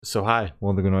So hi,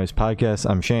 Welcome to the Noise Podcast.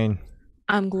 I'm Shane,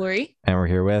 I'm Glory. and we're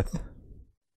here with.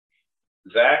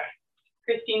 Zach,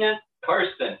 Christina,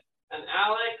 Karsten, and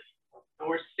Alex, and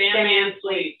we're Sandman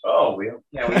Fleet. Oh, we Ooh,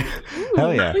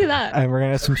 Hell yeah. Look at that. And we're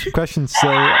gonna have some questions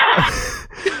today,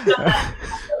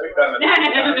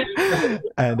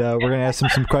 and we're gonna ask them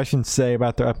some questions today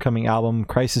about their upcoming album,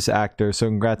 Crisis Actor. So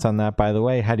congrats on that, by the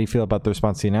way. How do you feel about the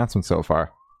response to the announcement so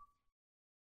far?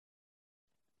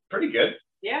 pretty good.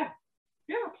 Yeah.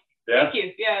 Yeah, Thank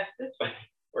you. Yeah, that's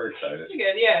we're excited. pretty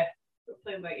good. Yeah. Go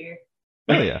play by ear.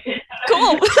 Hell yeah.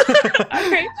 Cool. All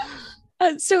right.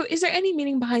 So, is there any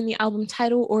meaning behind the album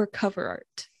title or cover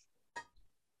art?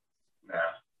 Nah.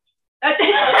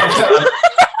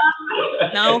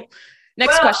 No.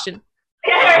 Next Well- question.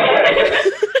 I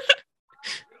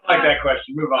like that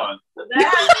question. Move on.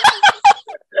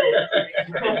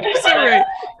 You're so right.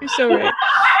 You're so right.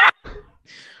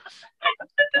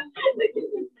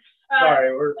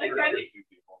 Sorry, we're that we're kind of- two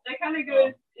people. That kind of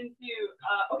goes into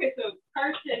okay. So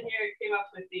Karsten here came up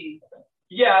with the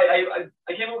Yeah, I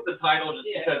came up with the title just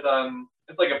Yeah. because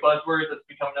it's like a buzzword that's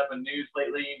been coming up in news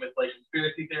lately with like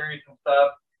conspiracy theories and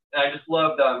stuff. And I just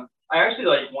loved I actually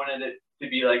like wanted it to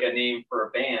be like a name for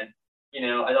a band. You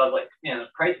know, I thought like, man,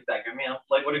 Crisis Actor, man,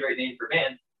 like what a great name for a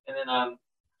band. And then I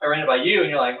ran it by you and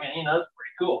you're like, man, that's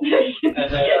pretty cool. And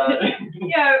then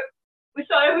yeah. We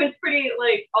thought it was pretty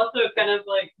like also kind of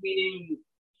like meaning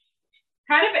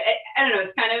kind of I don't know,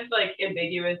 it's kind of like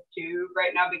ambiguous too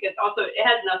right now because also it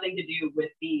has nothing to do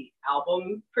with the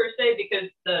album per se because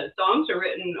the songs are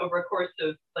written over a course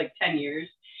of like 10 years.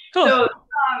 Cool. So so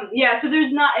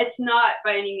it's not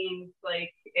by any means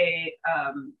like a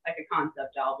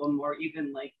concept album or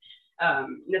even like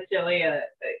necessarily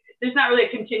there's not really a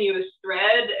continuous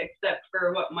thread except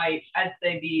for what might I'd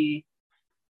say be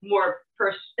more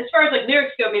as far as like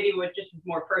lyrics go, maybe what just is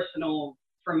more personal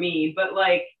for me, but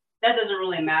like that doesn't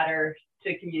really matter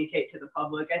to communicate to the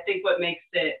public. I think what makes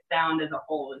it sound as a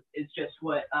whole is just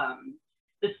what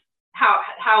this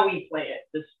how we play it,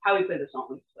 how we play the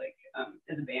songs like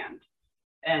as a band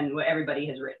and what everybody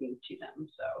has written to them.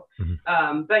 So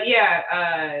but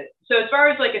yeah, so as far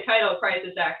as like a title,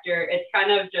 Crisis Actor, it's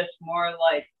kind of just more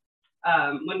like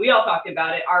when we all talked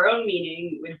about it, our own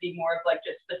meaning would be more of like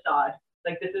just facade.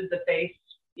 Like this is the face,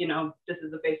 this is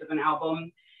the face of an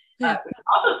album. Which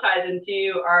also ties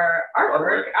into our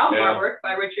album artwork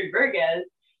by Richard Burgess,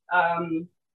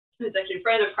 who's actually a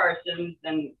friend of Carson's,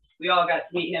 and we all got to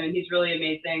meet him, and he's really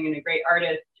amazing and a great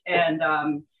artist. And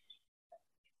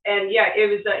yeah, it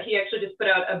was he actually just put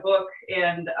out a book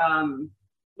and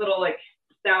little like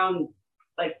sound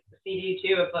like CD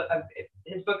too. Of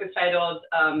his book is titled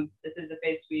 "This Is the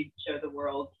Face We Show the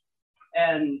World,"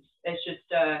 and it's just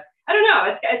I don't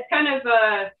know. It's kind of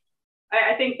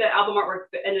I think the album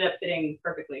artwork ended up fitting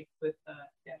perfectly with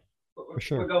what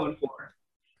we're going for.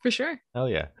 For sure. Hell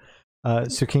yeah.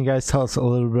 So can you guys tell us a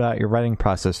little bit about your writing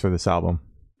process for this album?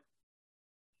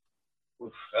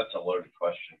 Oof, that's a loaded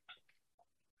question.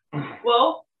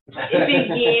 Well, it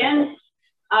began.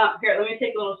 Here, let me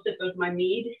take a little sip of my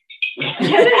mead.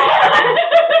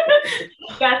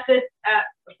 Got this at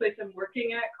a place I'm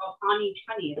working at called Honey.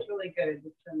 It's really good.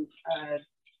 It's some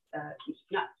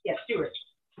Stewart.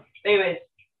 Anyways,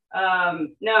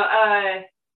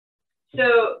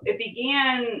 so it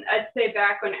began, I'd say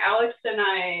back when Alex and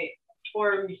I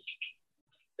formed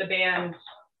the band,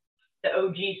 the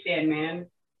OG Sandman,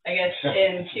 I guess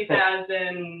in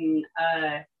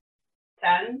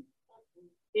 2010.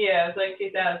 Yeah, it was like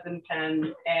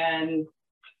 2010. And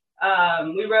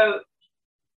we wrote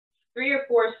 3 or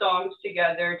 4 songs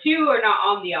together. 2 are not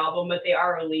on the album, but they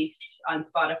are released on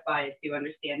Spotify to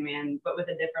Understand Man, but with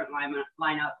a different lineup.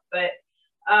 But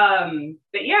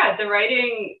yeah, the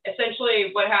writing, essentially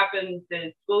what happens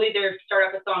is we'll either start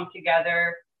up a song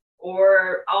together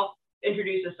or I'll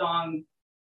introduce a song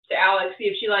to Alex, see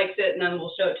if she likes it, and then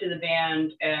we'll show it to the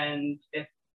band. And if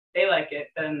they like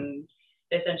it, then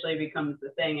it essentially becomes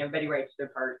the thing. Everybody writes their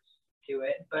parts to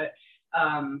it. But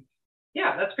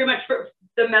yeah, that's pretty much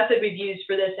the method we've used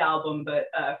for this album. But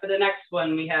for the next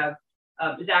one, we have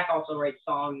Zach also writes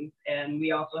songs, and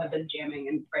we also have been jamming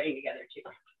and writing together too.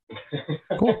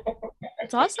 Cool.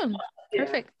 That's awesome. Yeah.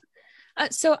 Perfect.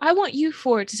 So I want you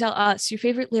four to tell us your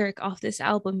favorite lyric off this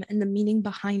album and the meaning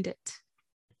behind it.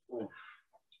 No,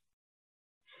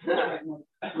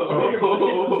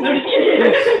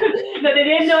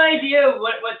 they had no idea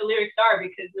what the lyrics are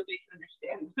because nobody can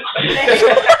understand.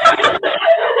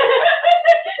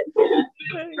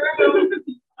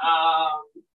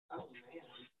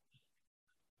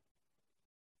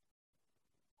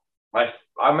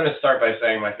 I'm going to start by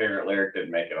saying my favorite lyric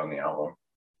didn't make it on the album.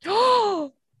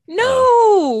 Oh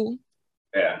no!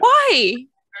 way.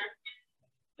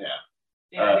 Yeah,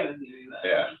 I knew it was gonna be that.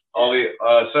 Yeah. It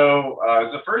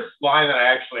was the first line that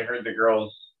I actually heard the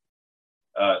girls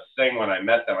sing when I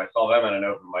met them. I saw them at an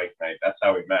open mic night. That's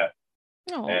how we met.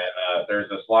 Oh. And there's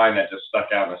this line that just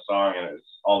stuck out in the song, and it was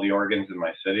all the organs in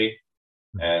my city.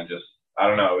 And just, I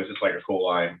don't know, it was just like a cool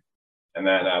line. And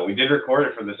then we did record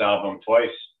it for this album twice,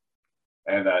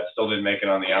 and it still didn't make it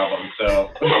on the album.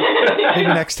 So Maybe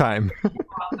next time.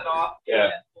 Cross it off.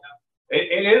 Yeah.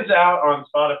 It is out on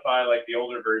Spotify, like the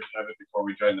older version of it before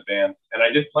we joined the band. And I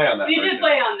did play on that We version. did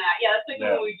play on that. Yeah, that's like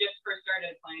Yeah. when we just first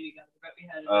started playing together, but we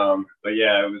had. But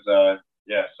yeah, it was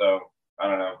so I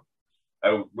don't know.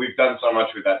 We've done so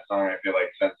much with that song, I feel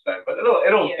like, since then. But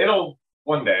it'll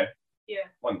one day. Yeah.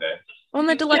 One day. On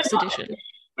the deluxe edition.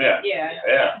 Yeah.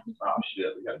 Yeah. Oh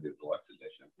shit, we gotta do the deluxe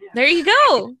edition. There you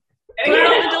go. Put it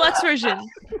on the deluxe version.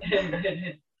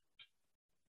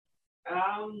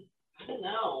 I don't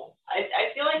know. I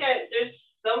feel like there's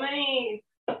so many.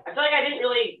 I feel like I didn't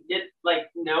really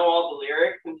know all the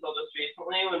lyrics until just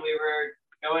recently when we were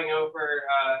going over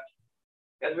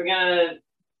because we're gonna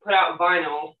put out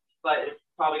vinyl, but it's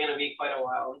probably gonna be quite a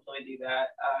while until we do that.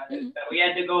 So we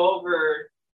had to go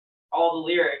over all the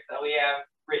lyrics that we have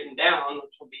written down,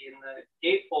 which will be in the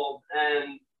gatefold,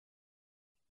 and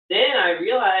then I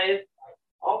realized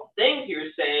all the things you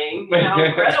were saying, how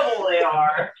incredible they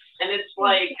are, and it's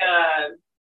like.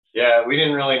 Yeah, we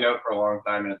didn't really know for a long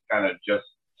time, and it's kind of just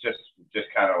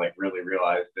kind of like really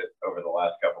realized it over the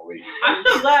last couple of weeks. I'm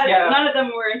so glad none of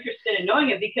them were interested in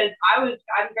knowing it because I'm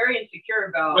very insecure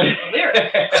about the lyrics.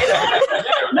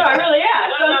 No, I really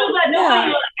am. So I'm so glad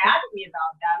nobody asked me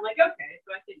about that. I'm like, okay,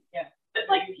 so I think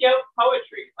it's like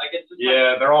poetry. Like it's just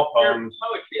they're all poems.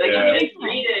 Poetry. Like you just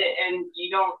read it and you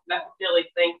don't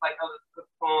necessarily think like, oh, this is a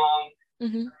song.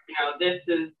 Mm-hmm. You know, this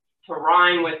is to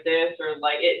rhyme with this or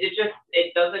like it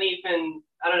doesn't even.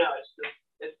 I don't know.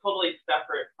 It's totally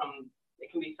separate from. It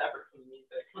can be separate from the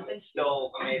music. And it's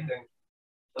still amazing.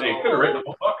 So you could have written the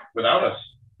whole book without us.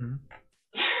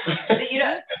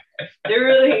 They're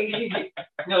really.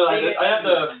 No, I did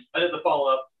the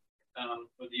follow up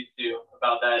with these two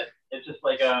about that. It's just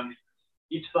like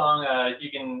each song you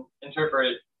can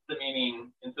interpret the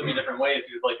meaning in so many different ways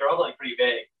because like they're all like pretty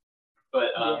vague,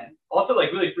 but also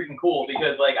like really freaking cool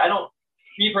because like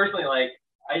me personally I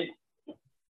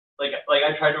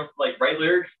try to like write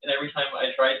lyrics and every time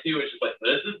I try to it's just like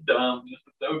this is dumb, this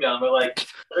is so dumb, but like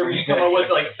whatever you come up with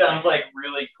like sounds like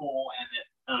really cool and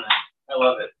I don't know, I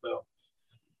love it. So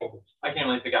I can't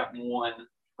really pick out one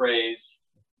phrase,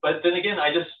 but then again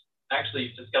I just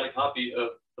got a copy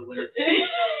of the lyrics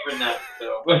written out.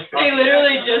 So they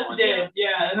literally just did.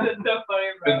 Yeah, that's so funny.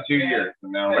 It's been 2 years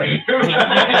and now That's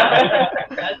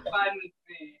fine with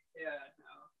me. Yeah,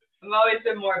 no. I've always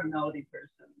been more of a melody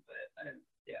person, but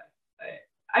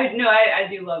I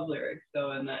do love lyrics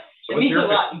though, and that So it means a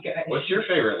lot, you guys. What's your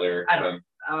favorite lyric? I don't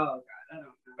know.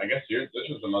 I guess this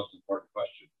is the most important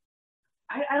question.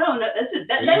 I don't know.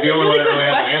 That's a the only one really that good really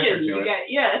has an answer question. to You it. guys.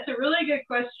 Yeah, that's a really good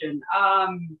question.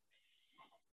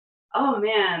 Oh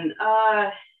man.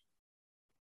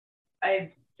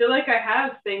 I feel like I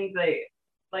have things like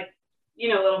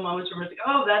little moments where I'm just like,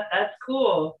 oh, that's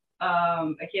cool.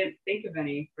 I can't think of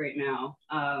any right now.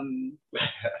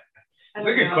 That's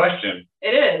a good question.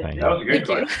 It is. Thank That was a good Thank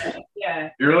you. question. Yeah.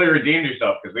 You really redeemed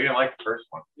yourself because we didn't like the first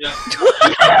one. yeah.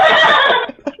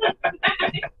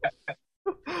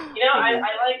 I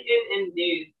like it in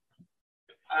dudes.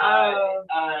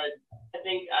 I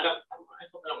think I hope I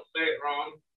don't say it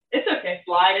wrong. It's okay.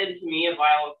 Slide into me a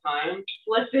vial of time.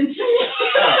 Listen to me.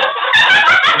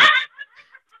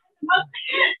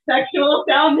 Sexual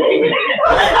sounding.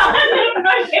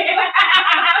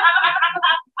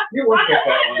 You would pick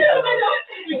that one. No,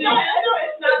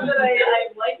 it's not that I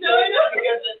like it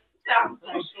because it sounds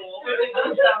sexual. It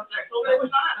does sound sexual, but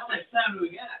it's not. How much time do we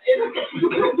got? It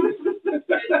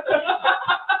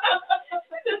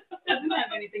doesn't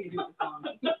have anything to do with the song.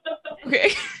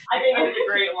 Okay. I think it's a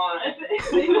great line.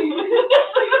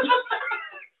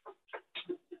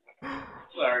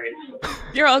 Sorry.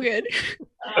 You're all good.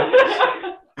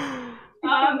 I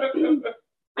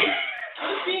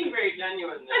was being very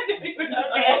genuine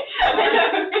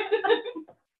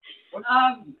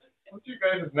What's your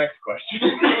guys' next question?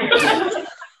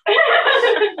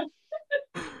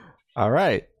 All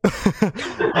right.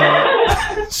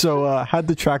 So how'd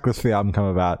the track list for the album come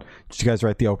about? Did you guys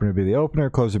write the opener be the opener,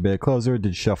 closer be a closer? Did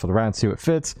you shuffle it around, see what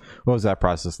fits? What was that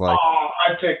process like? Oh,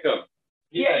 I picked them.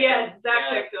 Yeah, Zach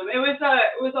picked them. It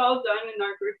was all done in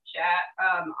our group chat.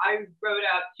 I wrote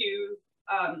out two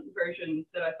versions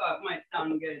that I thought might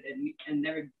sound good, and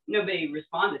nobody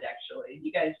responded. Actually,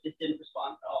 you guys just didn't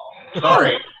respond at all.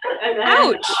 Sorry. And then,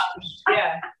 Ouch.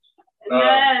 Yeah. And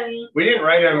then we didn't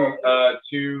write them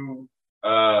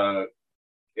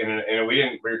we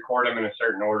didn't record them in a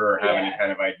certain order or have any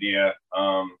kind of idea.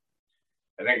 I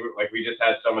think we just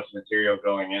had so much material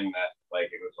going in that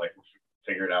it was we'll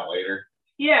figure it out later.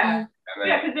 Yeah. Mm-hmm.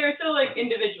 Yeah, because they were so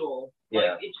individual.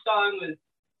 Yeah. Each song was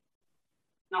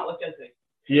not looked as a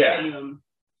continuum.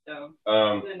 So.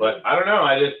 But I don't know.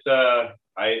 I just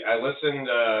I listened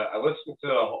to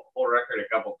the whole record a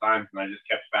couple times, and I just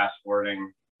kept fast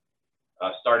forwarding,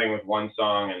 starting with one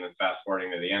song and then fast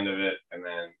forwarding to the end of it, and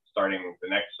then starting with the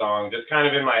next song, just kind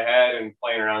of in my head and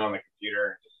playing around on the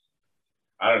computer.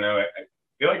 I don't know. I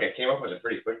feel like I came up with it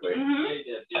pretty quickly. Mm-hmm. Yeah, you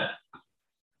did. Yeah.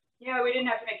 Yeah, we didn't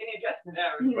have to make any adjustments.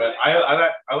 But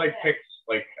I like picks,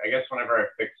 I guess whenever I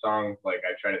pick songs, I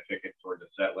try to pick it towards a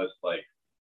set list.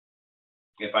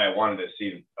 If I wanted to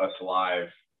see us live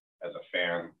as a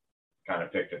fan, kind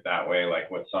of picked it that way.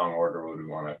 What song order would we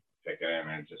want to pick it in?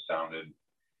 And it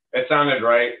sounded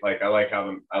right. I like how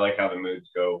the moods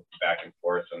go back and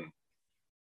forth, and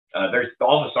there's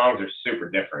all the songs are super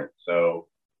different, so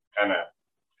kind of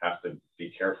have to be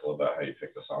careful about how you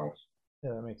pick the songs.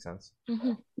 Yeah, that makes sense.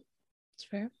 Mm-hmm. That's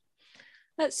fair.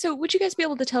 So would you guys be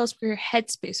able to tell us where your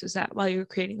headspace was at while you were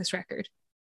creating this record?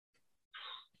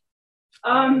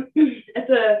 It's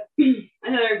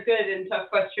another good and tough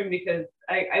question, because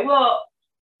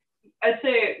I'd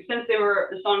say since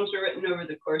the songs were written over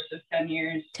the course of 10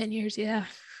 years. 10 years, yeah.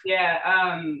 Yeah,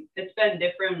 it's been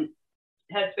different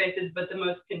headspaces, but the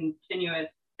most continuous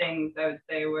things I would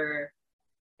say were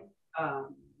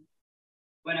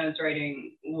when I was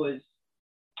writing was,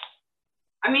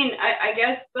 I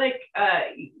guess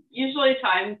usually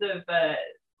times of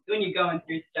when you're going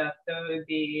through stuff, so it would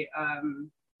be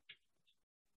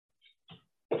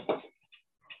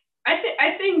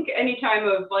I think any time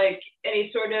of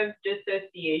any sort of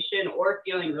dissociation or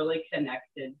feeling really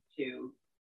connected to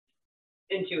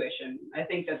intuition, I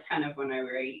think that's kind of when I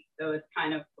write. So it's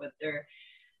kind of what they're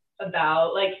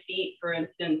about. Feet, for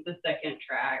instance, the second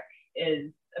track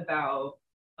is about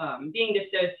being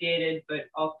dissociated, but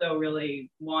also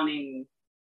really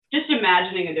just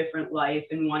imagining a different life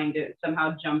and wanting to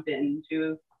somehow jump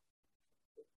into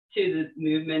the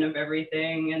movement of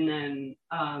everything. And then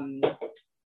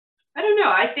I don't know.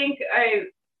 I think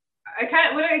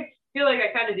what I feel like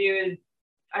I kind of do is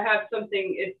I have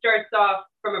something. It starts off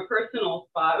from a personal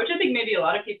spot, which I think maybe a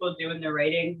lot of people do in their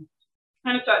writing.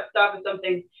 Kind of starts off with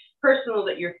something personal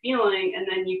that you're feeling, and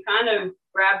then you kind of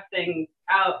grab things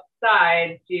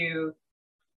outside to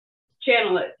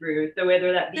channel it through. So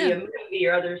whether that be a movie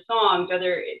or other songs,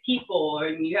 other people, or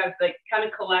you have kind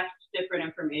of collect different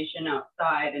information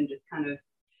outside and just kind of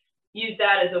use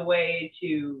that as a way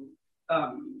to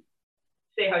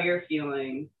say how you're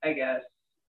feeling, I guess,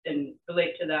 and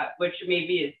relate to that, which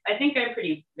maybe is, I think I'm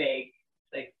pretty vague.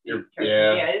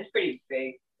 It's pretty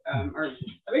vague. Or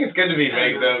I think it's good to be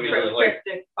vague though, because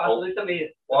possibly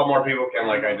somebody a lot more people can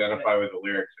identify with the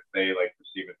lyrics if they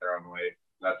perceive it their own way.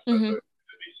 That's to be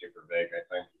super vague, I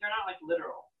think. They're not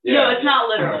literal. Yeah. No, it's not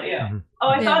literal. Yeah. Mm-hmm. Oh,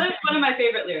 I thought it was one of my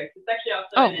favorite lyrics. It's actually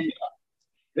also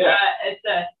it's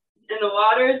in the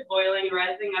waters boiling,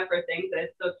 rising up are things I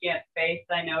still can't face.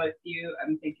 I know it's you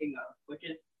I'm thinking of, which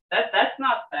is that's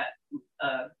not that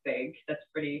vague. That's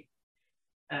pretty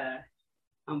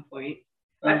on point.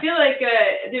 I feel like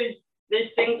there's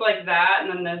things like that, and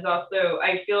then there's also,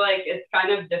 I feel like it's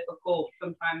kind of difficult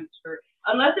sometimes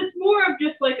unless it's more of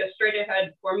just a straight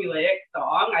ahead formulaic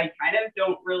song, I kind of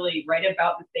don't really write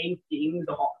about the same theme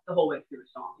the whole way through a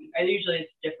song. Usually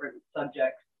it's different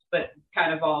subjects, but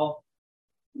kind of all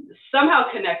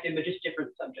somehow connected, but just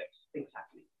different subjects, things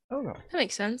happening. Oh, that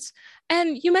makes sense.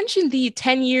 And you mentioned the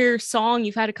 10-year song.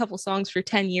 You've had a couple songs for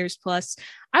 10 years plus.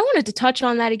 I wanted to touch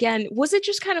on that again. Was it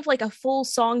just kind of a full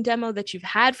song demo that you've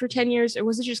had for 10 years, or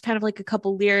was it just kind of a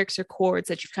couple lyrics or chords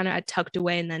that you've kind of had tucked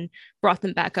away and then brought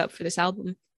them back up for this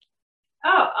album?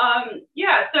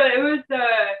 Yeah. So it was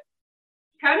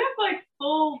kind of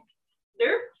full.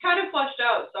 They're kind of fleshed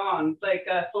out songs.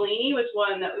 Fellini was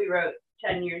one that we wrote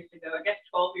 10 years ago, I guess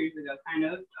 12 years ago, kind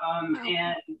of.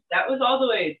 And that was all the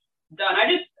way done.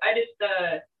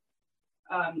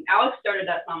 Alex started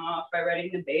that song off by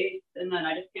writing the bass, and then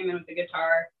I just came in with the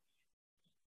guitar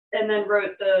and then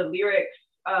wrote the lyrics.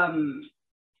 So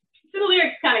the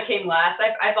lyrics kind of came last.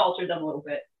 I've altered them a little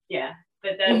bit. Yeah.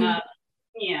 But then,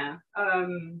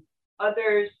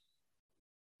 others,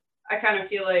 I kind of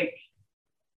feel like,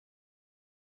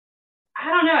 I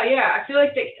don't know. Yeah, I feel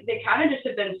like they kind of just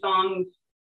have been songs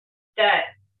that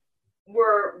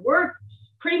were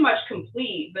pretty much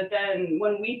complete. But then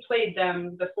when we played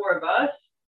them, the four of us,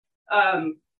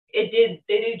 they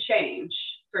did change.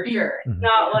 for Mhm. sure. It's Mhm.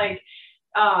 not like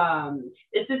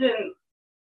this isn't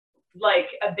like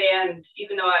a band,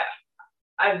 even though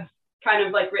I've kind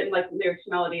of like written like lyrics,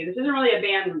 melody. This isn't really a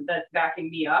band that's backing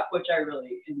me up, which I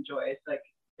really enjoy. It's like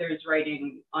there's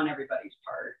writing on everybody's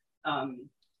part. And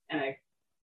I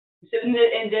so in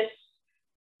this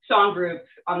song group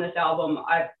on this album,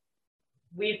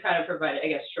 we've kind of provided, I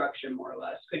guess, structure more or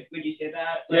less. Would you say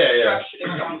that? Like, Yeah.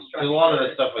 song Because a lot of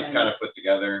the structure stuff was and- kind of put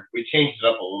together. We changed it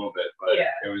up a little bit, but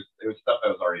Yeah. it was stuff that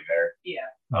was already there. Yeah.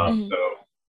 Mhm. So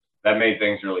that made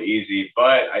things really easy.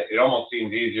 But it almost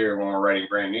seems easier when we're writing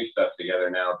brand new stuff together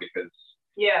now, because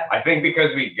Yeah. I think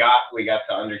because we got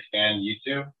to understand you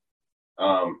two,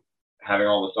 having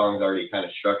all the songs already kind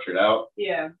of structured out.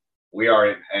 Yeah. We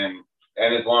are, and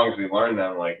as long as we learn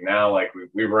them, like now, like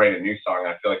we write a new song.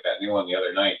 I feel like that new one the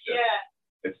other night, just, Yeah.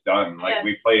 it's done. Like Yeah.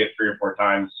 we played it 3 or 4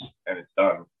 times and it's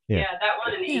done. Yeah. Yeah. That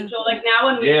one and Yeah. Angel. Like now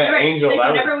when we Yeah, Angel, like,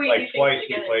 that whenever was we like do things twice we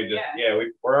together, played just, yeah.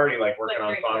 we're already like working Like,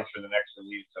 on great. songs for the next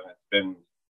release, and it's been,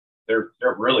 they're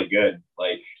really good.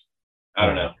 Like, I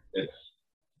don't know.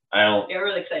 Yeah, we're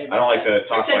really excited. I don't like to We're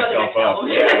talk excited about the myself next up.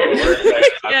 album. Yeah, but we're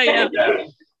excited. Yeah.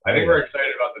 I think we're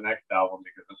excited about the next album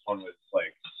because this one was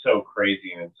like so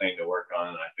crazy and insane to work on,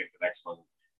 and I think the next one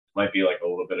might be like a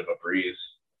little bit of a breeze,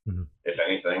 Mhm. if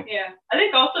anything. Yeah, I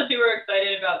think also too we're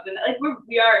excited about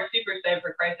we are super excited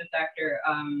for Crisis Actor.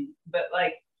 But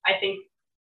like I think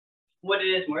what it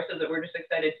is more so that we're just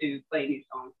excited to play new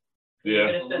songs. Yeah.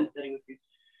 But it's been sitting with you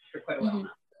for quite a while Mhm.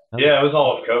 now. Yeah, it was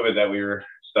all of COVID that we were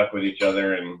stuck with each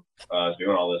other and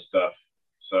doing all this stuff.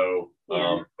 So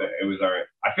it was all right.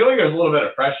 I feel like there's a little bit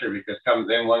of pressure because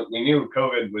then when we knew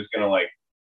COVID was gonna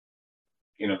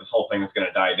this whole thing was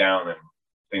gonna die down and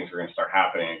things were gonna start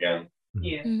happening again.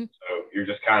 Yeah. So you're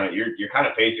just kind of you're kind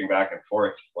of pacing back and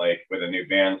forth like with a new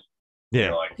band. You Yeah.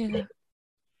 know, like Yeah.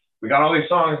 we got all these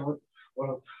songs. What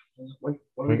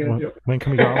are we gonna do? When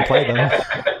can we go out and play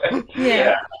them?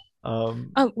 Yeah.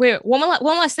 Um, Oh, wait, one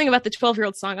last thing about the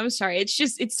 12-year-old song. I'm sorry.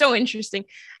 It's so interesting.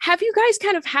 Have you guys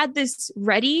kind of had this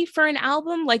ready for an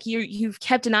album? Like you've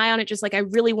kept an eye on it, just like, I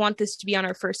really want this to be on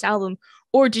our first album.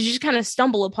 Or did you just kind of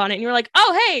stumble upon it and you're like,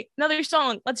 oh, hey, another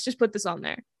song. Let's just put this on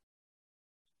there.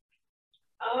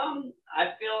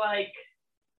 I feel like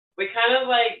we kind of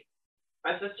like,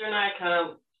 my sister and I kind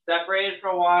of separated for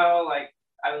a while. Like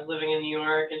I was living in New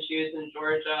York and she was in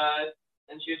Georgia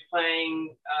and she was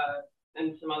playing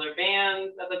in some other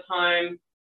bands at the time.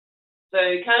 So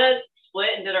we kind of split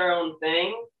and did our own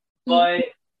thing. But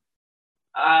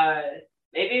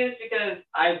maybe it was because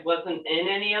I wasn't in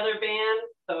any other band.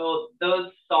 So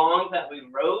those songs that we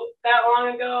wrote that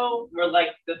long ago were like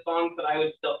the songs that I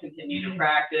would still continue to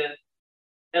practice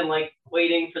and like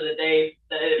waiting for the day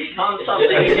that it becomes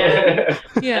something again.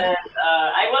 Yeah. And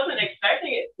I wasn't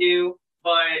expecting it to,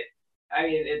 but I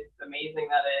mean, it's amazing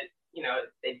that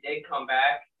they did come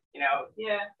back.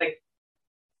 Like,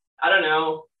 I don't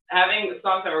know, having the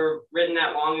songs that were written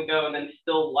that long ago and then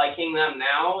still liking them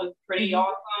now is pretty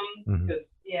awesome. Mhm. Because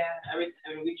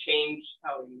we changed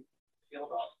how we feel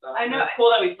about stuff. I know. It's cool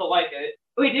that we still like it.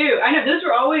 We do. I know those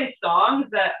were always songs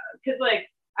that, because like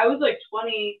I was like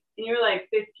 20 and you were like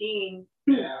 15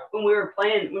 Yeah. when we were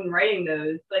writing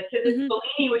those. Like, because it's Mhm.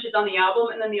 Bellini, which is on the album,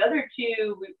 and then the other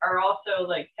two are also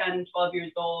like 10, 12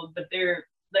 years old, but they're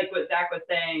like what Zach was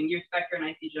saying, Your Spectre and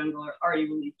Icy Jungle are already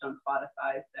released on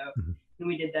Spotify. So, and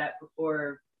we did that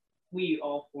before we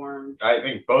all formed. I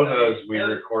think both of those we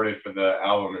recorded for the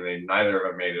album, and neither of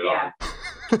them made it Yeah.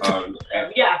 on.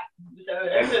 Yeah. So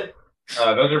that's just.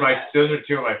 Those are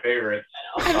 2 of my favorites.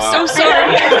 I'm so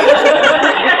sorry.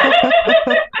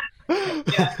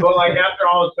 Well, like after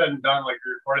all is said and done, like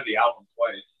we recorded the album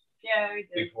twice Yeah, we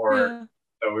did. before. Yeah.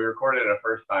 So we recorded it a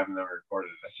first time and then we recorded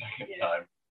it a second Yeah. time.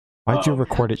 Why'd you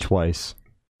record it twice?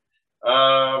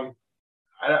 I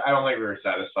don't think we were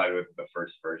satisfied with the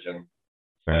first version,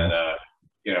 Fair and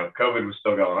enough. COVID was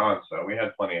still going on, so we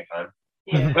had plenty of time.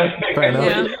 Yeah. Fair enough.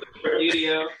 Yeah.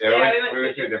 Studio. Yeah, Yeah, we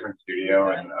went to a different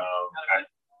studio, and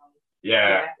we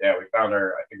found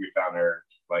our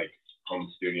like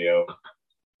home studio.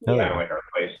 Hell Kind yeah. of like our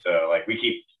place to like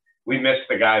we missed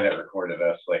the guy that recorded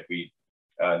us, like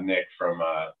Nick from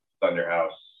Thunder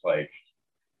House. Like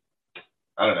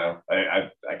I don't know,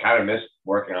 I kind of missed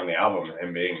working on the album and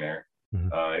him being there.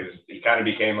 Mhm. He kind of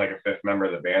became like a fifth member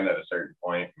of the band at a certain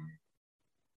point, and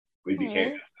we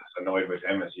became as annoyed with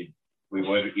him as we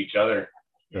would with each other.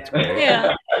 That's great.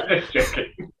 Yeah. Just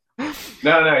joking.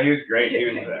 No, he was great. He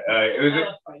was it was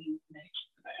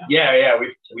yeah,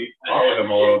 we fought with him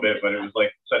a little bit, but it was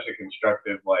like such a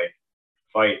constructive like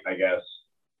fight, I guess.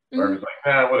 Where it was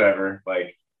like, whatever.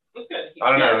 Like It was good.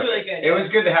 I don't know. It was really good. It was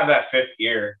good to have that fifth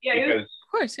ear Yeah, it was- because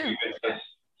Of course, yeah. even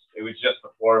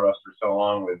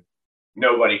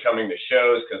nobody coming to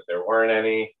shows because there weren't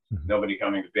any, Mhm. nobody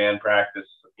coming to band practice.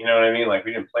 You know what I mean? Like,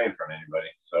 we didn't play in front of anybody.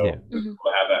 So Yeah. it was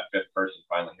cool to have that fifth person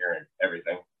finally hearing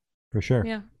everything. For sure.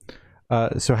 Yeah.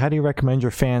 So how do you recommend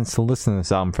your fans to listen to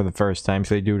this album for the first time?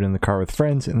 So they do it in the car with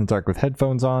friends, in the dark with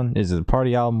headphones on? Is it a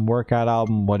party album, workout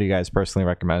album? What do you guys personally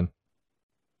recommend?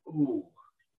 Ooh.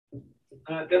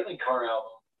 Definitely car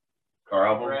album. Car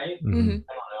album? Right? Mhm. Mhm.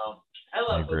 I don't know. I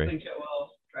love agree. listening to it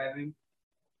while driving.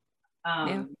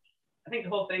 Yeah. I think the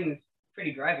whole thing is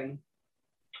pretty driving.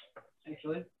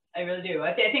 Actually, I really do.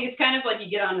 I think it's kind of like you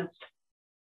get on this,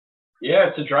 Yeah,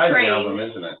 it's a driving Train. album,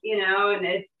 isn't it? you know, and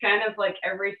it's kind of like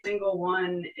every single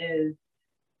one is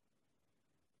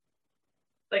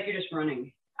like you're just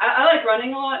running. I like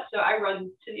running a lot, so I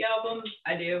run to the album.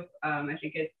 I do. I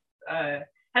think it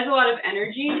has a lot of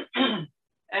energy,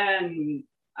 and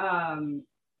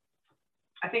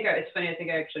I think it's funny. I think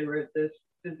I actually wrote this.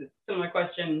 This is a similar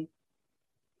question.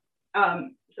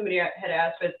 Somebody had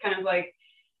asked, but it's kind of like,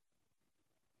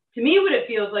 to me, what it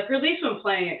feels like, or at least when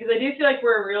playing it, because I do feel like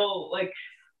we're a real like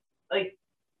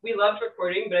we loved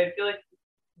recording, but I feel like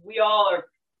we all are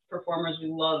performers. We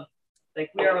love,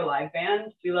 like, we are a live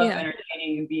band. We love Yeah.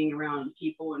 entertaining and being around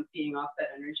people and feeding off that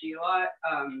energy a lot.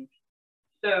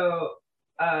 So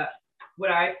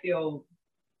what I feel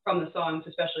from the songs,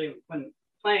 especially when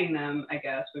playing them, I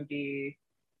guess, would be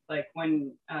like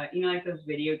when you know, like those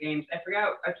video games. I'm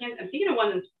thinking of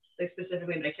one that's like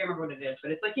specifically, but I can't remember what it is.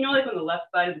 But it's like, you know, like when the left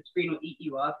side of the screen will eat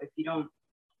you up if you don't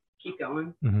keep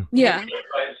going. Yeah.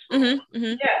 Mhm.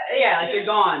 Mhm. Yeah, like you're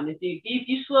gone. If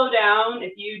you slow down,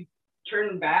 if you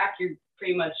turn back, you're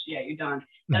pretty much, you're done.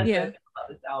 That's Yeah. what I feel about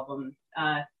this album.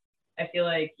 I feel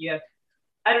like you have,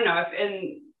 I don't know,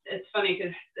 and it's funny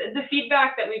because the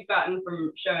feedback that we've gotten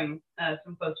from showing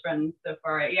some close friends so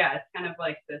far, it's kind of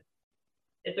like this,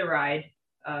 it's a ride.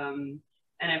 And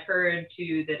I've heard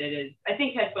too that it is, I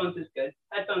think headphones is good.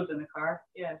 Headphones in the car,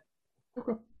 yeah.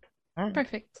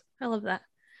 Perfect. I love that.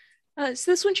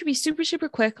 So this one should be super, super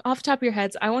quick. Off the top of your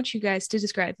heads, I want you guys to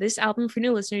describe this album for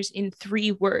new listeners in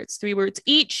 3 words. 3 words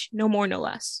each, no more, no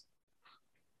less.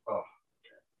 Oh.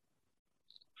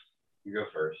 You go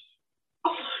first.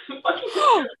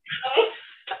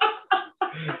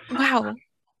 Wow.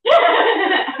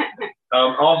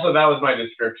 Also, that was my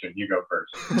description. You go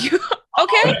first.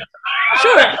 Okay.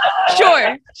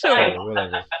 Sure.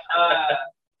 Whatever.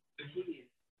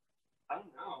 I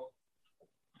don't know.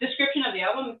 Description of the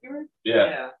album, if you were?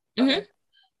 Yeah. Mhm.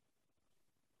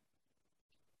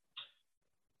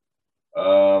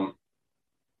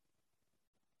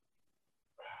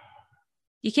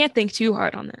 You can't think too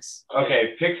hard on this.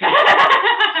 Okay, Pixies.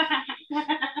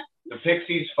 The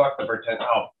Pixies fuck the pretend.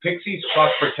 Oh, Pixies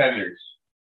fuck pretenders.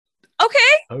 Okay.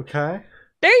 Okay.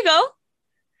 There you go.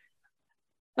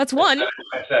 That's one.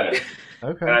 I said it,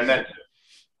 and I Okay. meant it.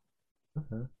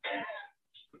 Okay.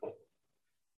 I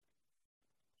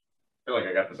feel like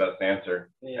I got the best answer,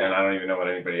 Yeah. and I don't even know what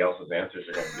anybody else's answers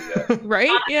are going to be yet.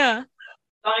 Right? Yeah.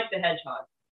 Sonic the Hedgehog.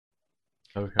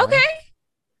 Okay. Okay.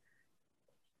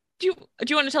 Do you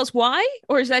want to tell us why?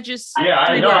 Or is that just Yeah, I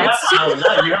 3 know. words?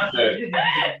 You have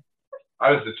to.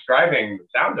 I was describing the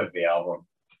sound of the album,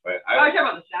 but Oh, you're talking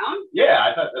about the sound? yeah,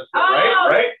 I thought that's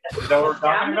right. Is that what we're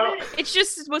talking Sound of about? it? It's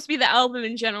just supposed to be the album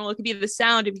in general. It could be the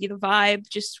sound, it could be the vibe,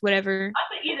 just whatever. I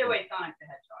think either way, Sonic the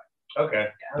Hedgehog.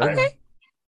 Okay. Okay.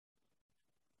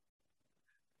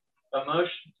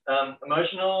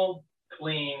 Emotional,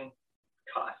 clean,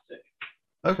 caustic.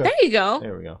 Okay. There you go.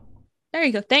 There we go. There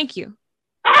you go. Thank you.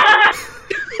 I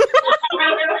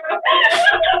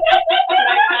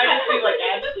just feel like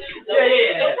Yeah.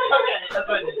 Okay, that's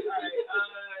what it is. All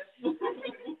right.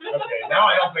 Okay. Now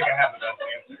I don't think I have the best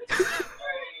answer.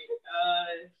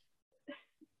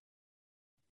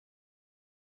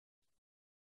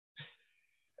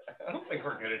 I don't think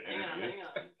we're good at Hang on, interviews.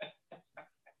 hang on.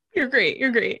 You're great.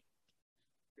 You're great.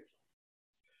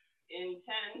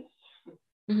 Intense,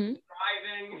 Hmm.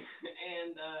 driving,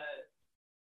 and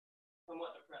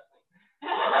somewhat depressing.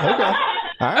 Okay.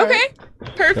 All right. Okay.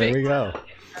 There Perfect. we go.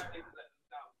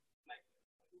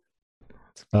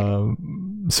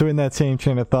 So in that same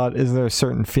train of thought, is there a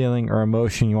certain feeling or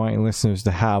emotion you want your listeners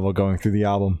to have while going through the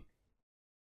album?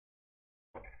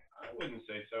 I wouldn't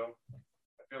say so.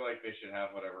 I feel like they should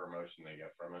have whatever emotion they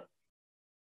get from it.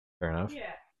 Fair enough.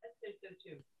 Yeah, that's good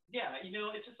too. Yeah, you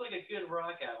know, it's just like a good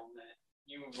rock album that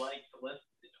you like to listen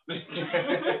to.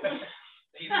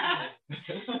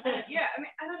 Yeah, I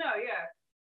mean, I don't know, yeah.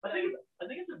 I think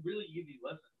it's a really easy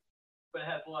listen, but it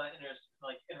has a lot of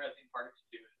interesting parts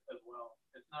to it as well.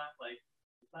 It's not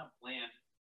bland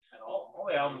at all. All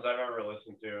the albums I've ever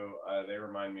listened to, they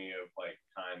remind me of like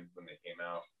times when they came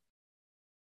out.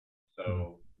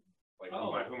 So like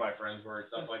who my friends were and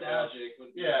stuff like that. Nostalgic.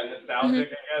 Yeah, nostalgic,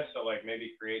 I guess. So like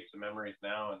maybe create some memories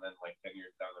now, and then like 10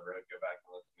 years down the road, go back and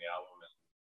listen to the album and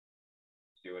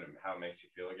see how it makes you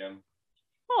feel again.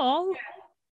 Oh,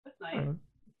 That's nice.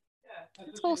 Yeah,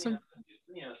 That's wholesome.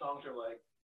 You know, songs are like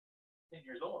 10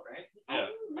 years old, right? Yeah.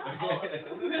 Not all of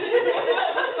them.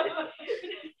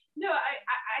 No,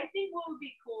 I think what would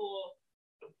be cool,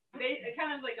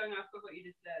 kind of like going off of what you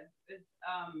just said, is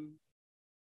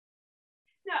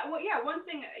one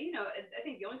thing, I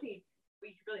think the only thing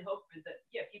we could really hope is that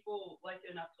people like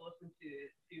it enough to listen to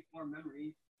more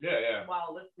memories. Yeah.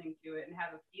 While listening to it and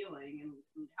have a feeling and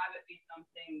have it be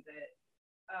something that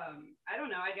I don't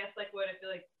know. I guess like what I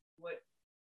feel like what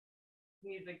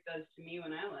music does to me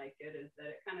when I like it is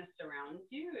that it kind of surrounds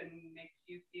you and makes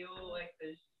you feel like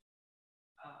there's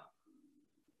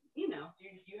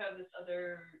you have this a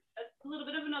little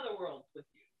bit of another world with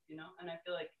you, and I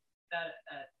feel like that's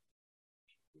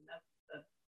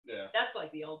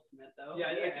like the ultimate though.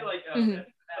 Yeah, I feel like if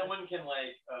someone can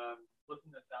like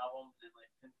listen to this album and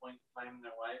like pinpoint the time in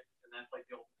their life, and that's like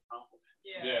the ultimate compliment.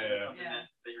 Yeah. Something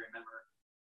that they remember.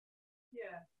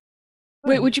 Yeah.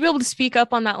 wait, would you be able to speak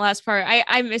up on that last part?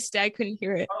 I missed it. I couldn't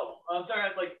hear it. Oh, I'm sorry.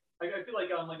 I feel like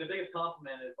like the biggest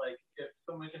compliment is like if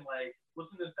someone can like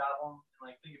listen to this album and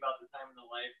like think about the time in their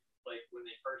life like when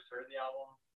they first heard the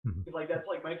album. Mhm. Like that's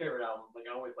like my favorite album. Like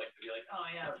I always like to be like, oh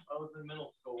yeah, I was in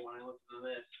middle school when I listened to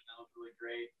this, and that was really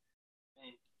great.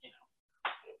 And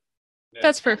Yeah.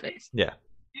 That's perfect. Yeah.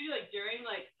 Usually like during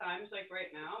like times like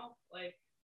right now, like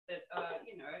that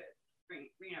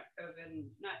bringing up COVID and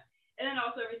then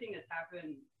also everything that's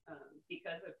happened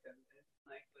because of COVID,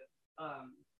 like with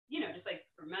just like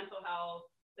for mental health,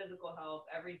 physical health,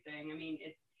 everything. I mean,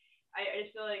 I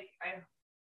just feel like I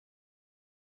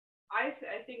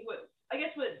think what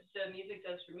the music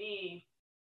does for me,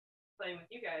 playing with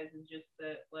you guys, is just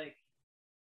that like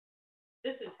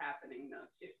this is happening though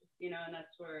too, and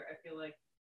that's where I feel like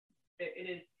it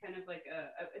is kind of like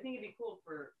I think it'd be cool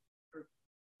for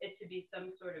it to be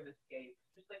some sort of escape,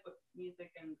 just like what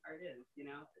music and art is,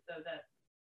 so that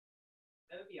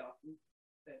would be awesome.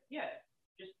 But yeah,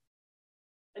 just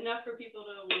enough for people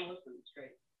to want to listen. It's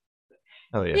great.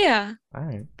 Oh yeah. Yeah. All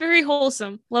right. Very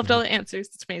wholesome. Loved all the answers.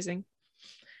 It's amazing.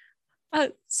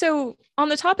 So on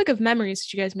the topic of memories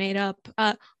that you guys made up,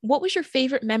 what was your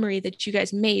favorite memory that you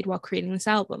guys made while creating this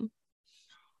album?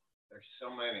 There's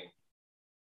so many.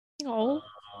 Oh,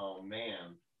 Oh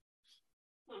man.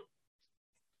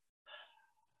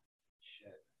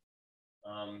 Shit.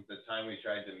 The time we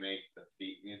tried to make the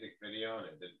Feet music video and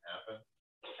it didn't happen.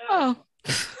 oh,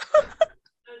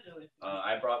 That was really fun.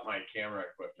 I brought my camera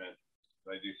equipment.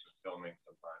 I do some filming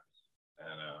sometimes,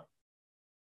 and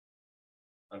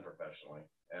unprofessionally.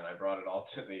 And I brought it all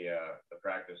to the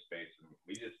practice space, and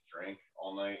we just drank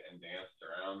all night and danced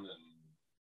around, and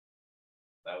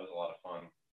that was a lot of fun.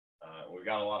 We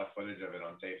got a lot of footage of it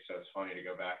on tape, so it's funny to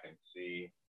go back and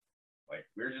see. Like,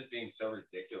 we were just being so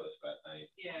ridiculous that night.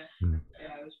 Yeah,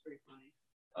 it was pretty funny.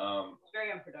 It's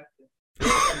very unproductive.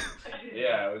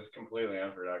 Yeah, it was completely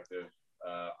unproductive.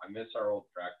 I miss our old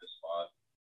practice spot.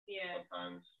 Yeah.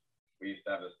 Sometimes we used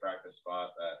to have this practice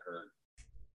spot that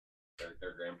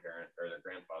their grandparent or their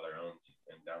grandfather owned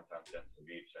in downtown Jensen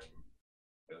Beach, and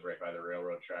it was right by the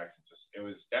railroad tracks. It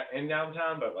was in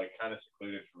downtown, but like kind of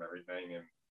secluded from everything, and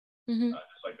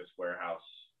just like this warehouse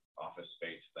office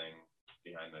space thing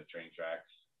behind the train tracks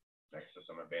next to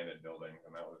some abandoned buildings,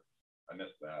 and I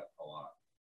missed that a lot.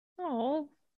 oh,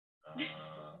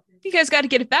 you guys got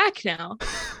to get it back now.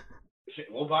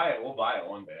 We'll buy it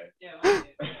one day. Yeah.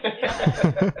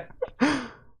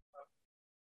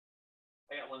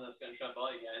 I got one that's gonna trump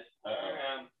all you guys.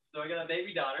 So I got a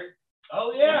baby daughter.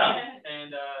 Oh yeah.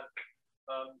 And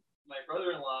my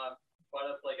brother-in-law bought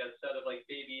us like a set of like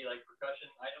baby like percussion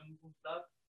items and stuff.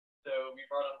 So we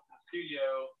brought them to the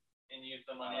studio and used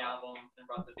them on the album and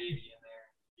brought the baby in there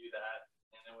to do that.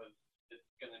 And it's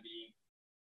gonna be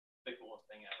the coolest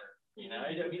thing ever.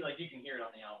 I mean, like you can hear it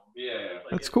on the album. Yeah.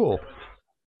 That's cool.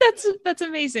 That's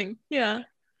amazing. Yeah.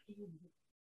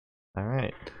 All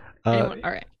right. All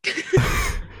right. Wait,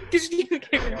 I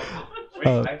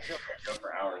feel like I go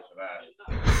for hours for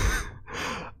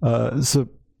that. So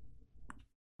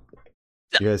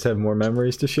you guys have more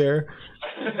memories to share?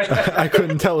 I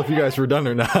couldn't tell if you guys were done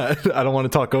or not. I don't want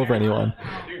to talk over anyone.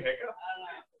 Do you hiccup?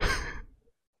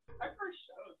 My first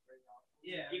show was pretty awesome.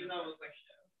 Yeah. Even though it was like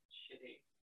shitty.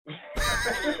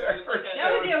 That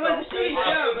was a shitty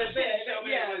show, but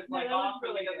yeah, it was like that was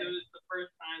awesome really because good. it was the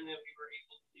first time that we were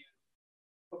able to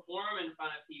perform in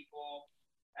front of people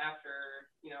after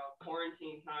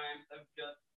quarantine times of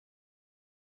just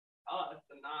us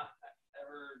and not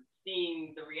or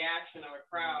seeing the reaction of a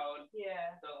crowd.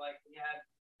 Yeah. So like we had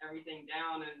everything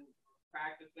down and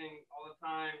practicing all the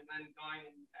time, and then going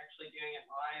and actually doing it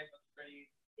live was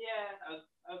pretty. Yeah. That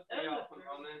was pretty awesome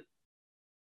moment.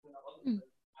 And that wasn't the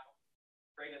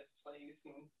greatest place.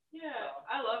 And Yeah.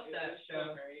 I love it that was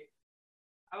so show. great.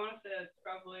 I want to say it's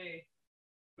probably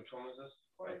Which one was this?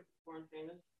 Born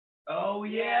Famous. Oh that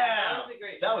yeah, was a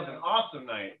great that was show. an awesome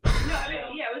night. No, I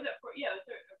mean, yeah, it was it was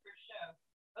our first show.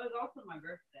 It was also my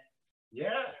birthday.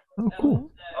 Yeah. Oh, That cool.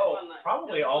 was, Oh, fun night.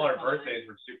 probably That was all a our fun night. birthdays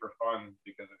were super fun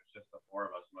because it was just the four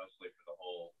of us mostly for the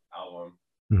whole album.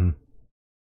 Mhm.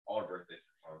 All our birthdays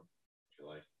were fun. I feel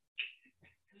like.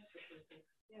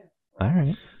 All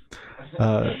right.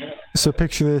 So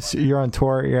picture this: you're on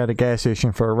tour, you're at a gas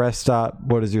station for a rest stop.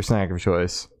 What is your snack of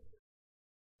choice?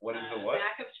 What is the what?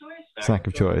 Snack of choice. Snack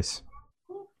of choice.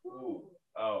 Ooh.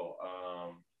 Oh,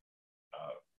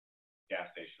 gas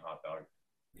station hot dog.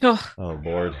 Oh, Oh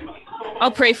Lord.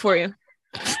 I'll pray for you.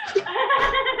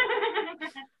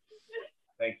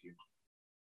 Thank you.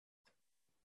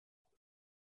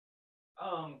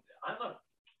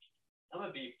 I'm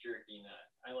a beef jerky nut.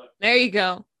 I love. There you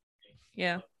go.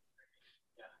 Yeah.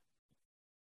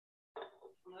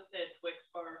 I'm gonna say a Twix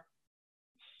bar.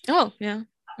 Oh, yeah.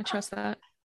 I trust that.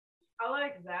 I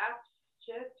like Zapp's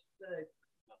chips.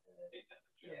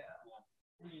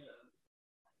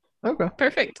 Okay.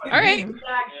 Perfect. All right.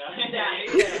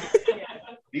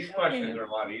 These questions are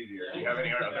a lot easier. Do you have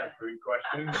any other food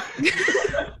questions?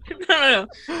 No.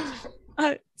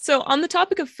 So on the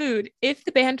topic of food, if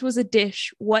the band was a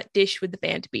dish, what dish would the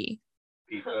band be?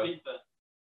 Pizza. Pizza.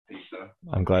 Pizza.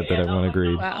 I'm glad that everyone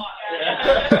agreed. Wow.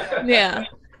 Yeah.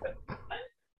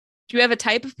 Do you have a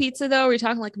type of pizza though? Are we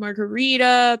talking like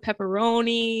margarita,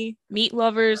 pepperoni, meat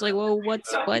lovers? Like, well,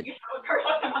 what's what?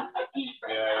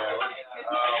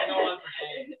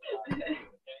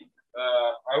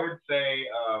 I would say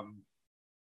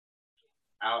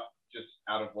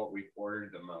out of what we've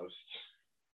ordered the most,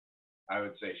 I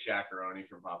would say shakaroni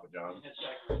from Papa John's.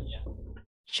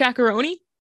 Chacaroni?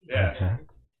 Yeah.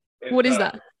 It's, What is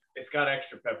that? It's got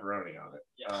extra pepperoni on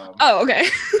it. Oh, okay.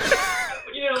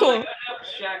 Cool. Like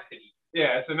Shaq could eat.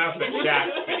 Yeah, it's enough that Jack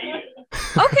can eat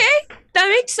it. Okay, that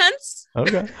makes sense.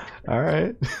 Okay. All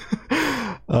right.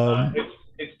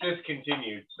 It's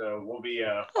discontinued, so we'll be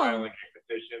filing a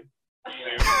petition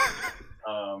soon.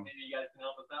 Maybe you guys can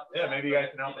help us out. Yeah, maybe you guys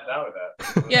can help us out with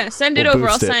that. Yeah, send it We'll over.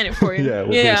 I'll boost it. sign it for you. Yeah,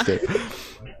 we'll boost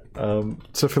it.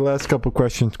 So for the last couple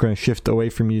questions, we're going to shift away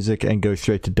from music and go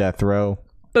straight to death row.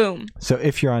 Boom. So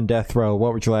if you're on death row,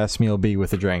 what would your last meal be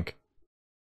with a drink?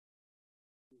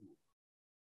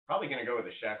 Probably gonna go with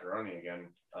the shakaroni again.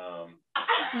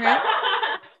 Right.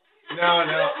 No,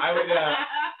 I would do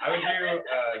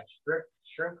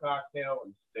shrimp cocktail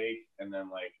and steak, and then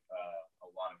like a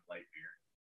lot of light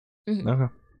beer.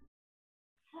 Okay.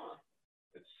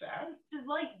 It's sad. The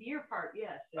light beer part,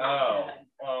 yes. Oh,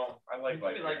 well, I like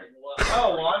light Maybe beer. like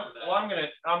Oh, well, I'm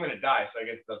gonna die, so I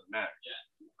guess it doesn't matter.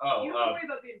 Yeah. Oh, You don't worry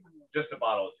about being hungry. just a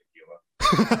bottle of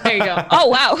tequila. There you go. Oh,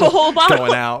 wow. A whole bottle.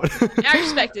 Going out. I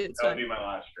respect it. It's That would fine. be my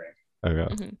last drink.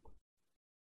 Okay. Mhm.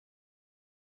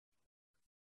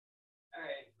 All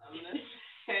right, I'm gonna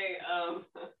say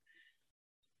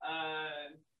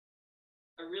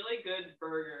a really good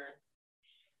burger,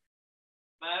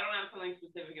 but I don't have something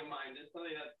specific in mind. Just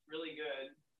something that's really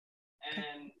good,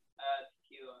 and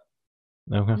tequila,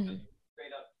 Okay. Mhm.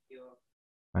 straight up tequila,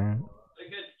 All right. a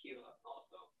good tequila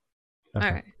also, All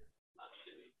right. not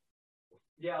shitty.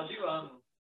 Yeah, I'll do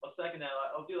I'll second that.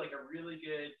 I'll do like a really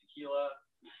good tequila.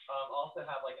 Also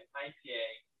have like an IPA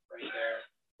right there.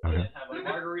 Okay. And then have a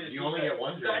margarita. You only get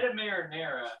one drink. Side of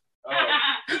marinara. Oh,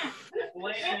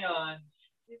 Laying on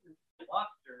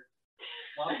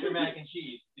lobster mac and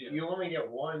cheese. Too. you only get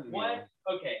one. meal. What?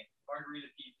 Okay, margarita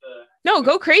pizza. No,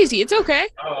 go crazy. It's okay.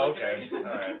 Oh, okay. All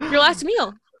right. Your last meal.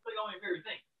 That's like all my favorite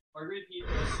things. Margarita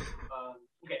pizza.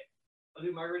 Okay, I'll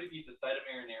do margarita pizza, side of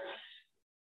marinara,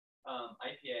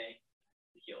 IPA,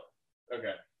 tequila.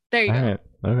 Okay. There you All go. right.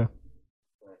 Okay.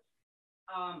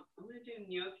 I'm gonna do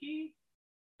gnocchi.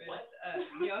 What?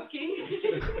 Gnocchi.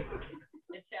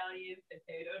 Italian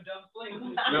potato dumplings.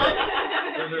 No,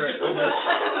 those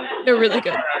are They're really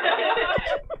good.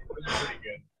 those are pretty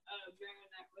good.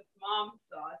 Marinette with mom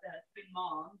sauce. That's big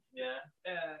mom. Yeah.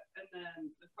 And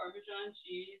then the Parmesan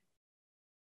cheese,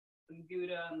 some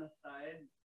Gouda on the side,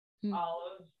 Mm.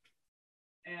 olives,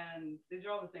 and these are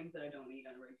all the things that I don't eat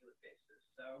on a regular basis.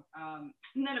 So, and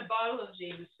then a bottle of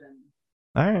Jameson.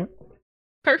 All right.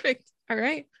 Perfect. All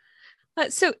right.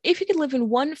 So if you could live in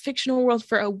one fictional world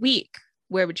for a week,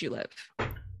 where would you live?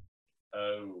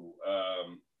 Oh,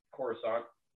 Coruscant.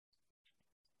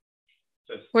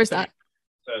 It's Where's City- that?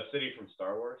 It's a city from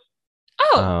Star Wars.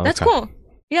 Oh, that's okay. cool.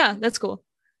 Yeah, that's cool.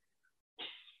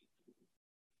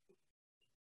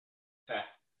 Ha,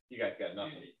 you guys got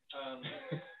nothing.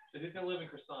 Is it gonna live in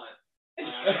Croissant?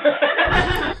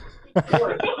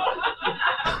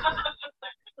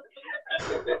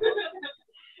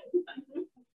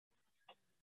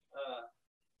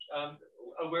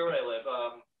 Where would I live?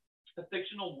 A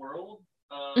fictional world.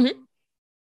 Mhm.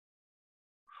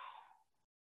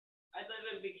 I live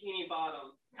in Bikini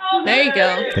Bottom. Oh, There you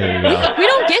go. There you go. We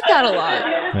don't get that a lot.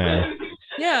 Yeah.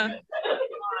 Yeah.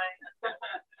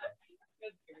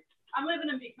 I'm living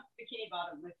in Bikini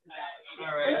Bottom with that.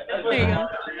 All right. There you go.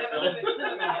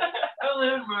 I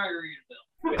live in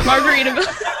Margaritaville.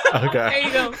 Margaritaville. Okay. There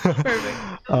you go. Perfect.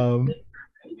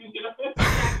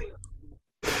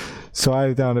 So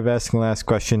I've down to asking the last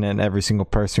question, and every single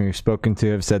person we've spoken to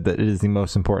have said that it is the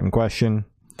most important question.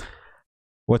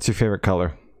 What's your favorite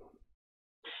color?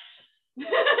 Oh,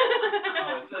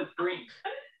 it says green.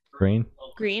 Green?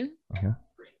 Green,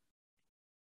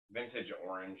 Vintage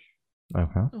orange.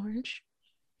 Okay. orange.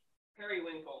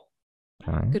 Periwinkle.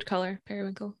 All right. Good color.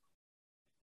 Periwinkle.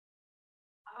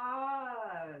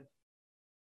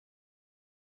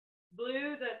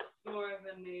 Blue that's more of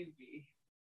a navy.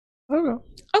 Okay.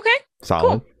 Okay.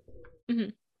 Solid.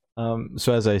 Cool. Mhm.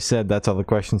 So as I said, that's all the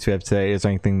questions we have today. Is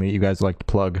there anything that you guys would like to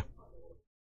plug?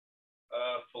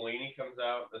 Fellini comes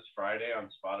out this Friday on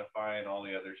Spotify and all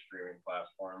the other streaming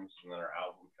platforms, and then our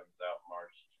album comes out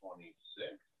March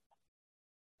 26th.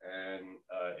 And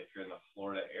if you're in the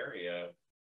Florida area,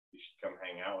 you should come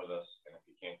hang out with us. And if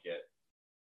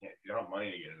you don't have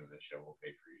money to get into this show, we'll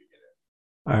pay for you to get in.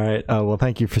 All right. Well,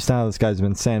 thank you for now. This guy's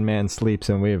been Sandman Sleeps,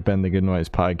 and we have been the Good Noise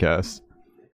Podcast.